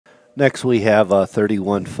Next, we have a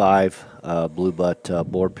 31.5 blue butt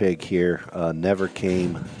boar pig here. Never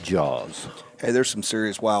came Jaws. Hey, there's some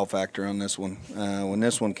serious wow factor on this one. When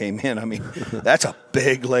this one came in, I mean, that's a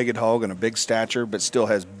big-legged hog and a big stature, but still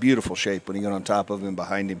has beautiful shape when you get on top of him,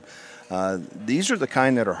 behind him. These are the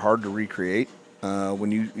kind that are hard to recreate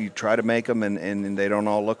when you try to make them and they don't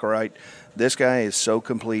all look right. This guy is so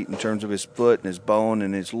complete in terms of his foot and his bone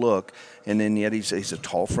and his look, and then yet he's a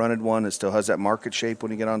tall-fronted one that still has that market shape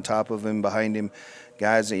when you get on top of him, behind him.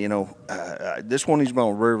 Guys, you know, this one he's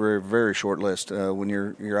on a very, very, very short list when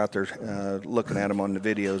you're out there looking at him on the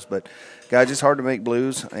videos. But guys, it's hard to make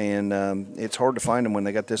blues, and it's hard to find them when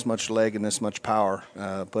they got this much leg and this much power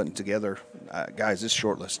putting together. Guys, this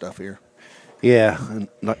short list stuff here. Yeah,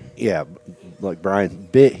 yeah, like Brian,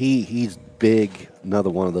 he's big.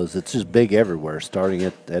 Another one of those. It's just big everywhere, starting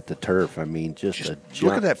at the turf. I mean, just a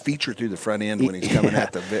look at that feature through the front end when he's coming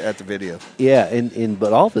at the video. Yeah, and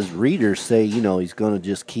but all of his readers say, you know, he's going to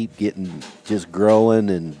just keep just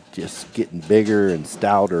growing and just getting bigger and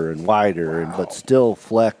stouter and wider, and but still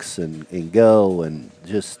flex and go and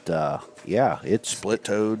just yeah, it's split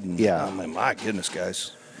toed. Yeah, I mean, my goodness,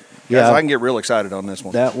 guys. Yeah, I can get real excited on this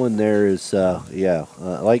one. That one there is,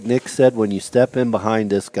 like Nick said, when you step in behind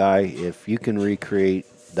this guy, if you can recreate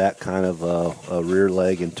that kind of a rear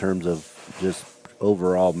leg in terms of just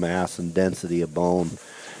overall mass and density of bone,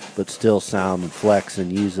 but still sound and flex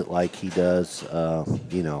and use it like he does,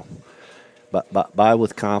 you know, but buy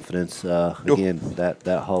with confidence. Again, that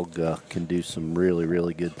hog can do some really,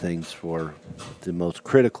 really good things for the most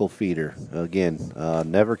critical feeder. Again,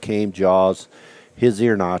 never came Jaws. His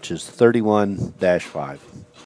ear notch is 31-5.